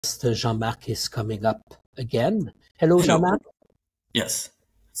Jean-Marc is coming up again. Hello, Hello. Jean-Marc. Yes.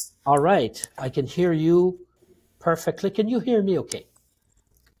 All right. I can hear you perfectly. Can you hear me okay?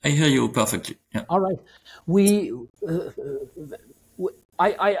 I hear you perfectly. Yeah. All right.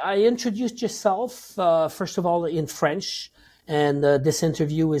 I introduced yourself, first of all, in French, and this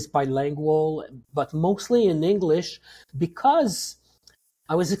interview is bilingual, but mostly in English, because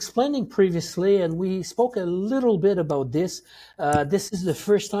I was explaining previously, and we spoke a little bit about this. This is the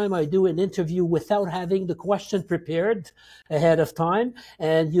first time I do an interview without having the question prepared ahead of time,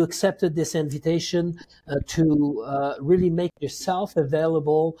 and you accepted this invitation to really make yourself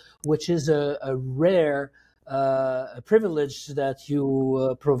available, which is a rare privilege that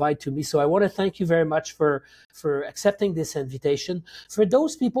you provide to me. So I want to thank you very much for accepting this invitation. For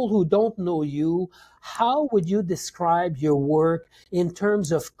those people who don't know you, how would you describe your work in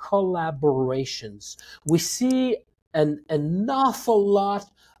terms of collaborations? We see an awful lot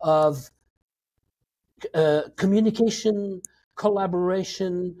of communication,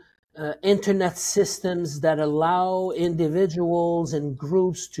 collaboration, internet systems that allow individuals and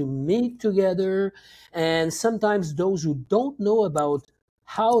groups to meet together. And sometimes those who don't know about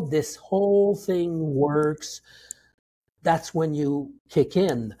how this whole thing works, that's when you kick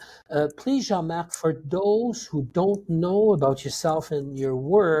in. Please, Jean-Marc, for those who don't know about yourself and your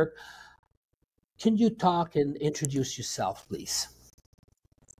work, can you talk and introduce yourself, please?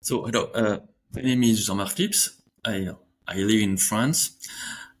 So, hello. My name is Jean-Marc Libs. I live in France,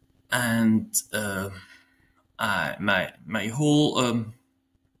 and my whole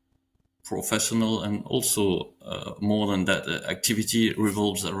professional and also more than that activity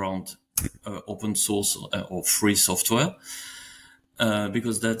revolves around open source or free software,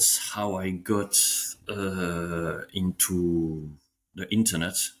 because that's how I got into the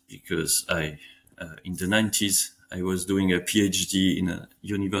internet. Because in the 90s I was doing a PhD in a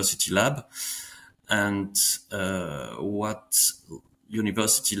university lab, and what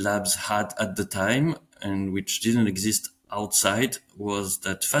university labs had at the time, and which didn't exist outside, was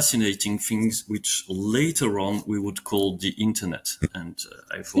that fascinating things which later on we would call the internet. And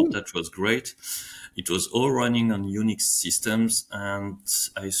I thought that was great. It was all running on Unix systems, and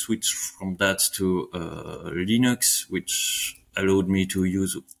I switched from that to Linux, which allowed me to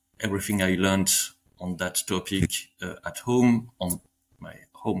use everything I learned on that topic at home on my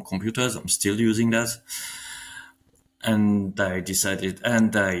home computers. I'm still using that. And I decided,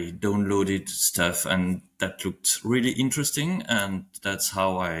 and I downloaded stuff, and that looked really interesting. And that's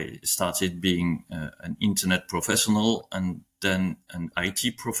how I started being an internet professional and then an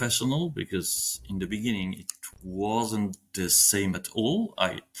IT professional, because in the beginning it wasn't the same at all.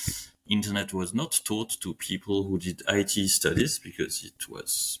 Internet was not taught to people who did IT studies, because it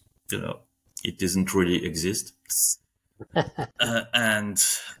was, it doesn't really exist.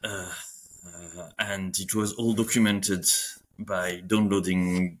 And it was all documented by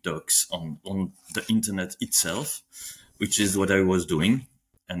downloading docs on the internet itself, which is what I was doing.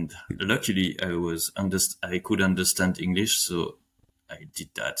 And luckily I could understand English, so I did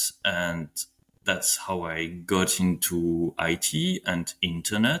that. And that's how I got into IT and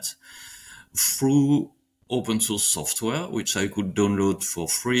internet, through open source software, which I could download for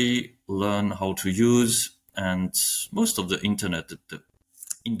free, learn how to use. And most of the internet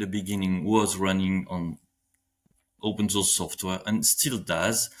in the beginning was running on open source software, and still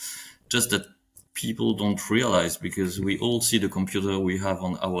does, just that people don't realize, because we all see the computer we have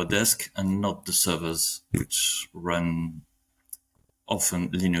on our desk and not the servers, which run often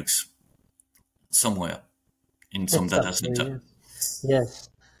Linux somewhere in some data center. Yes.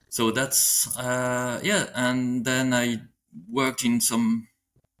 So that's, and then I worked in some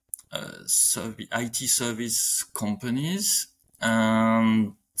IT service companies,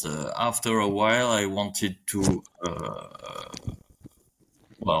 and after a while I wanted to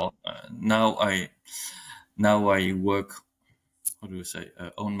now I work,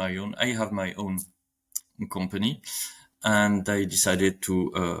 on my own. I have my own company, and I decided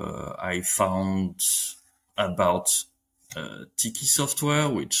to I found about Tiki software,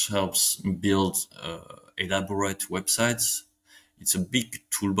 which helps build elaborate websites. It's a big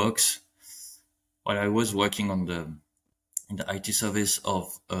toolbox. While I was working in the IT service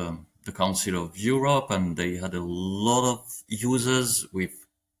of the Council of Europe, and they had a lot of users with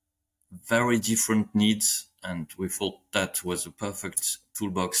very different needs, and we thought that was a perfect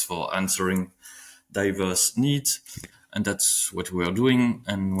toolbox for answering diverse needs. And that's what we are doing.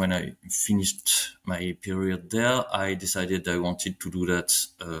 And when I finished my period there, I decided I wanted to do that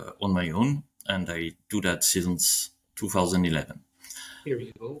on my own, and I do that since 2011. Here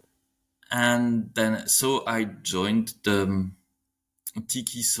you go. And then, so I joined the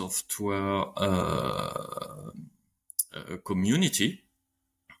Tiki software community,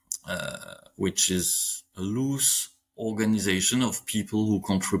 which is a loose organization of people who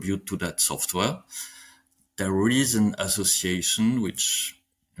contribute to that software. There is an association which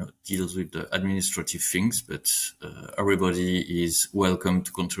deals with the administrative things, but everybody is welcome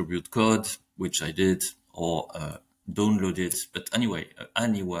to contribute code, which I did, or download it. But anyway,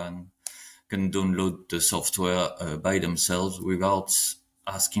 anyone can download the software by themselves without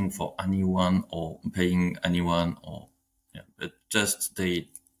asking for anyone or paying anyone, or but just they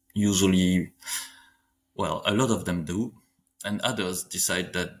usually, well, a lot of them do, and others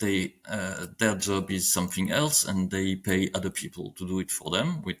decide that they their job is something else and they pay other people to do it for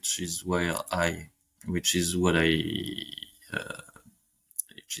them, which is where I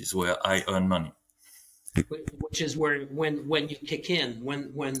earn money. Which is where when you kick in,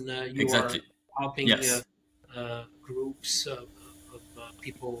 when you exactly. are helping Yes. Groups of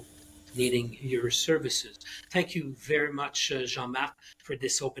people needing your services. Thank you very much, Jean-Marc, for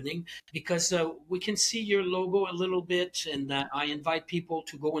this opening, because we can see your logo a little bit, and I invite people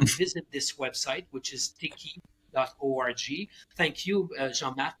to go and visit this website, which is tiki.org. Thank you,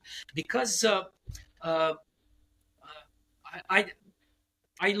 Jean-Marc, because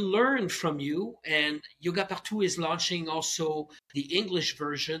I learned from you, and Yoga Partout is launching also the English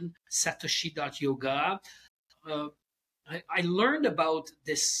version, Satoshi.yoga. I learned about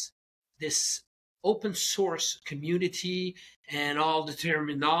this open source community and all the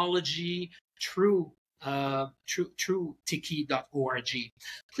terminology through tiki.org.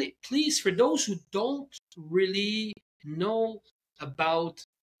 Please, for those who don't really know about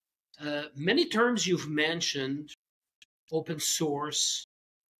many terms you've mentioned, open source,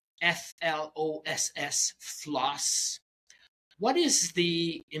 FLOSS, FLOSS. What is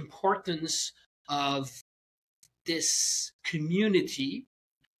the importance of this community,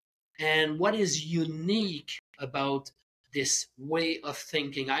 and what is unique about this way of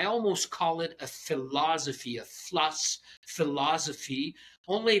thinking? I almost call it a philosophy, a FLOSS philosophy,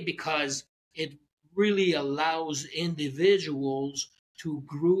 only because it really allows individuals to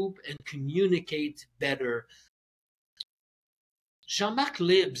group and communicate better. Jean-Marc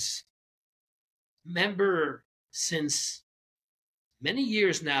Libs, member since many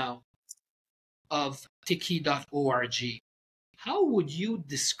years now of tiki.org. How would you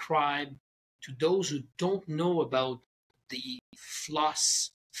describe to those who don't know about the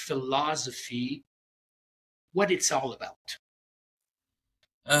FLOSS philosophy what it's all about?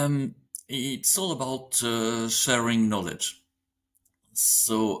 It's all about sharing knowledge.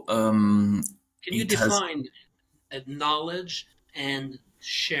 So can you define knowledge and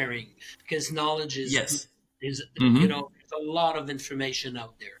sharing? Because knowledge is yes. there's a lot of information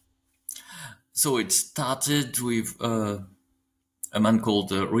out there. So it started with a man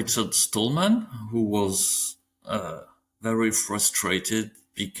called Richard Stallman, who was very frustrated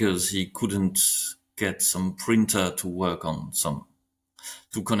because he couldn't get some printer to work on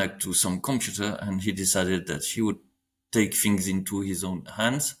to connect to some computer, and he decided that he would take things into his own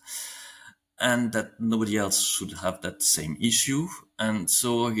hands and that nobody else should have that same issue. And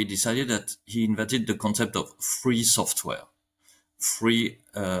so he decided that he invented the concept of free software. Free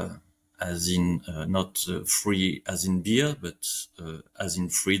as in not free as in beer, but as in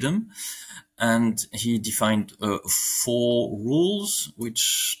freedom. And he defined 4 rules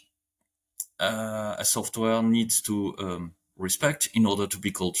which a software needs to respect in order to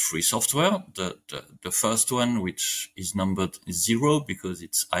be called free software. The first one, which is numbered 0 because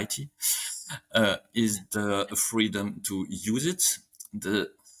it's IT, is the freedom to use it.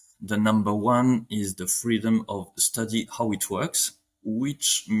 The number 1 is the freedom of study how it works,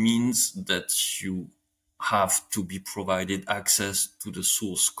 which means that you have to be provided access to the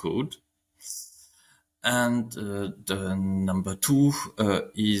source code. And the number 2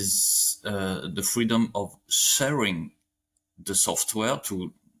 is the freedom of sharing the software,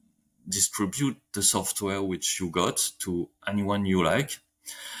 to distribute the software which you got to anyone you like.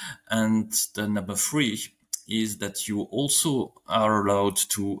 And the number 3 is that you also are allowed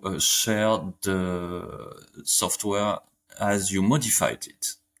to share the software as you modified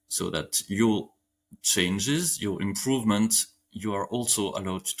it, so that your changes, your improvements, you are also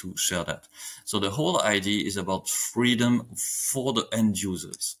allowed to share that. So the whole idea is about freedom for the end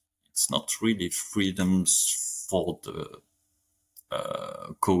users. It's not really freedoms for the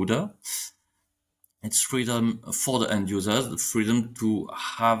coder. It's freedom for the end users, the freedom to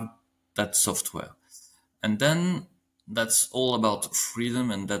have that software. And then that's all about freedom,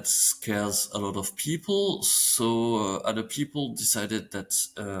 and that scares a lot of people. So other people decided that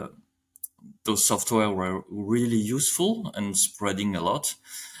those software were really useful and spreading a lot,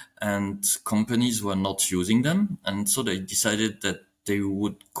 and companies were not using them. And so they decided that they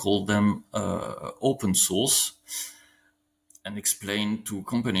would call them open source, and explain to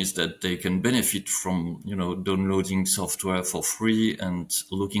companies that they can benefit from, downloading software for free and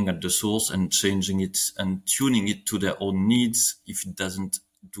looking at the source and changing it and tuning it to their own needs if it doesn't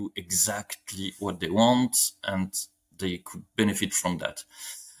do exactly what they want, and they could benefit from that.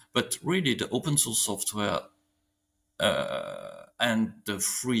 But really, the open source software and the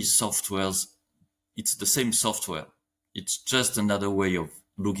free softwares, it's the same software. It's just another way of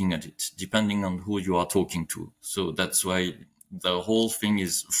looking at it, depending on who you are talking to. So that's why the whole thing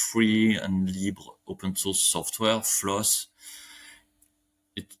is free and Libre open source software, FLOSS.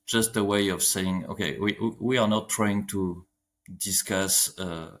 It's just a way of saying, okay, we are not trying to discuss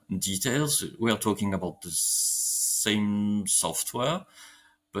details. We are talking about the same software,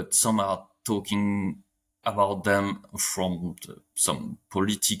 but some are talking about them from some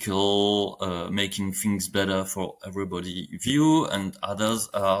political making things better for everybody view, and others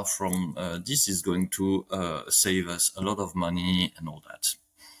are from this is going to save us a lot of money and all that.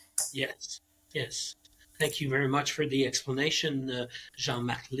 Yes. Thank you very much for the explanation,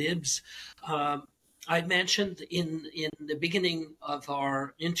 Jean-Marc Libs. I mentioned in the beginning of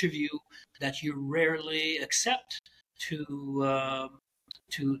our interview that you rarely accept to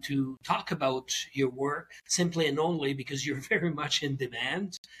talk about your work, simply and only because you're very much in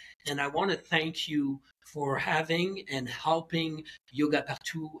demand. And I want to thank you for having and helping Yoga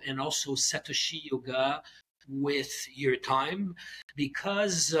Partout and also Satoshi Yoga with your time,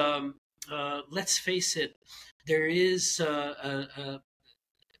 because let's face it, there is a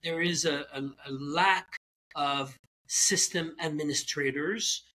lack of system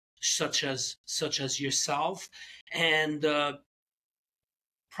administrators such as yourself, and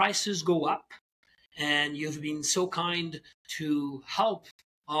prices go up, and you've been so kind to help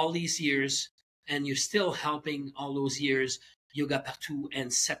all these years, and you're still helping all those years Yoga Partout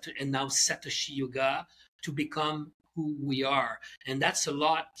and now Satoshi Yoga to become who we are. And that's a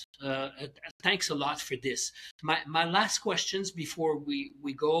lot. Thanks a lot for this. My last questions before we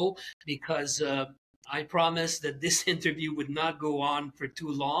go, because I promised that this interview would not go on for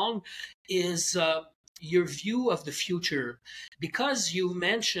too long, is your view of the future, because you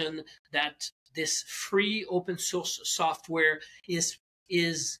mentioned that this free open source software is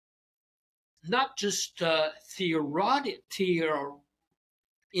not just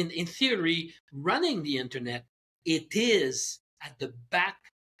in theory running the internet. It is at the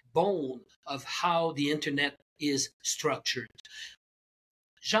backbone of how the internet is structured.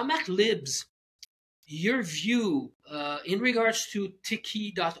 Jean-Marc Libs, your view in regards to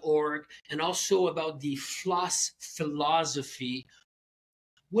tiki.org and also about the FLOSS philosophy,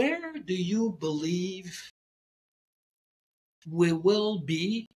 where do you believe we will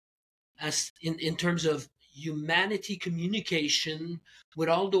be as in terms of humanity communication with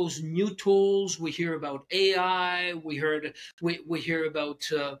all those new tools? We hear about AI, we hear about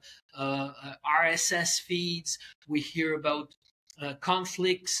RSS feeds, we hear about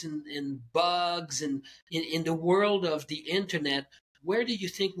conflicts and bugs, and in the world of the internet. Where do you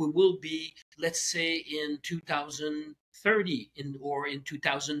think we will be, let's say in 2030 or in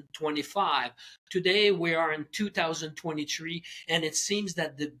 2025? Today we are in 2023, and it seems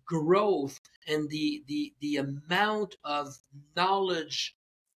that the growth and the amount of knowledge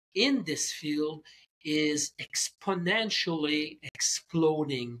in this field is exponentially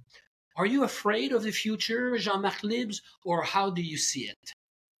exploding. Are you afraid of the future, Jean-Marc Libs, or how do you see it?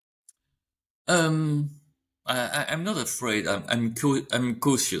 I'm not afraid. I'm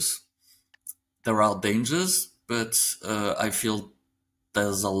cautious. There are dangers, but I feel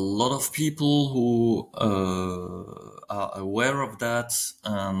there's a lot of people who are aware of that,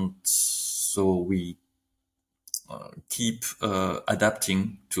 and so we keep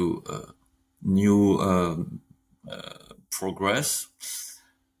adapting to new progress,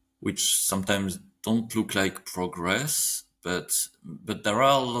 which sometimes don't look like progress, but there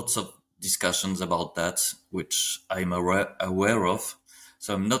are lots of discussions about that, which I'm aware of.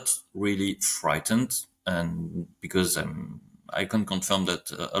 So I'm not really frightened, and because I can confirm that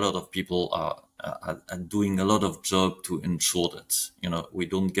a lot of people are doing a lot of job to ensure that, we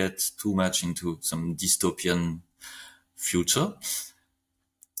don't get too much into some dystopian future,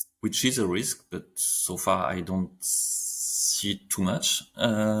 which is a risk, but so far I don't see it too much.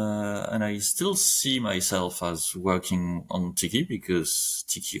 And I still see myself as working on Tiki, because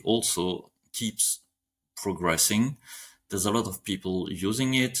Tiki also keeps progressing. There's a lot of people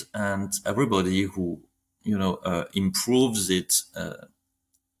using it, and everybody who, improves it,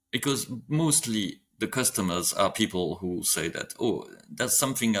 because mostly the customers are people who say that, oh, that's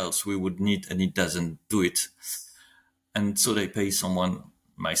something else we would need and it doesn't do it. And so they pay someone,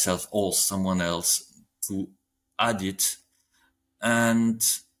 myself or someone else, to add it. And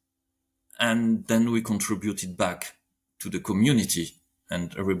then we contribute it back to the community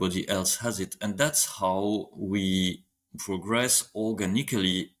and everybody else has it. And that's how we progress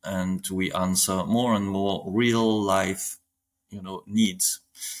organically, and we answer more and more real life, needs,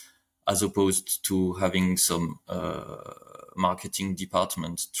 as opposed to having some marketing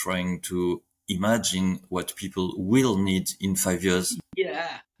department trying to imagine what people will need in 5 years.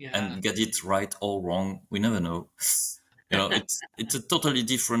 Yeah. And get it right or wrong. We never know. It's a totally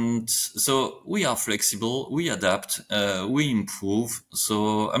different. So we are flexible, we adapt, we improve.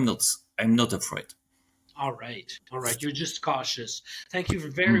 So I'm not afraid. All right. You're just cautious. Thank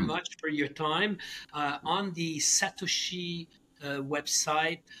you very much for your time. On the Satoshi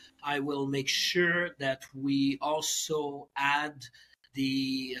website, I will make sure that we also add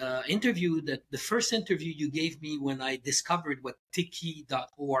the the first interview you gave me when I discovered what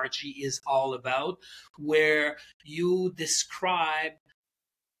tiki.org is all about, where you describe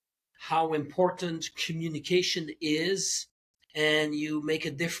how important communication is, and you make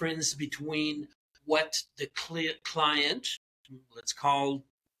a difference between what the client, let's call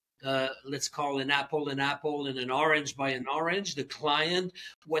an apple and an orange by an orange, the client,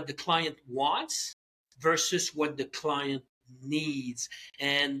 what the client wants versus what the client needs.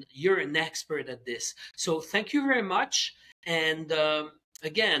 And you're an expert at this. So thank you very much. And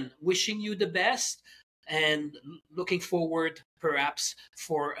again, wishing you the best and looking forward perhaps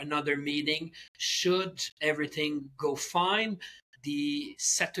for another meeting. Should everything go fine, the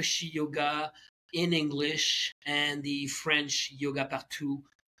Satoshi Yoga in English and the French Yoga Partout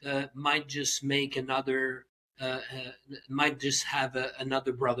might just make another, might just have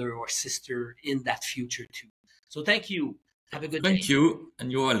another brother or sister in that future too. So thank you. Have a good day. Thank you,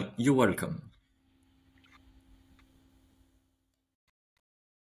 and you're welcome.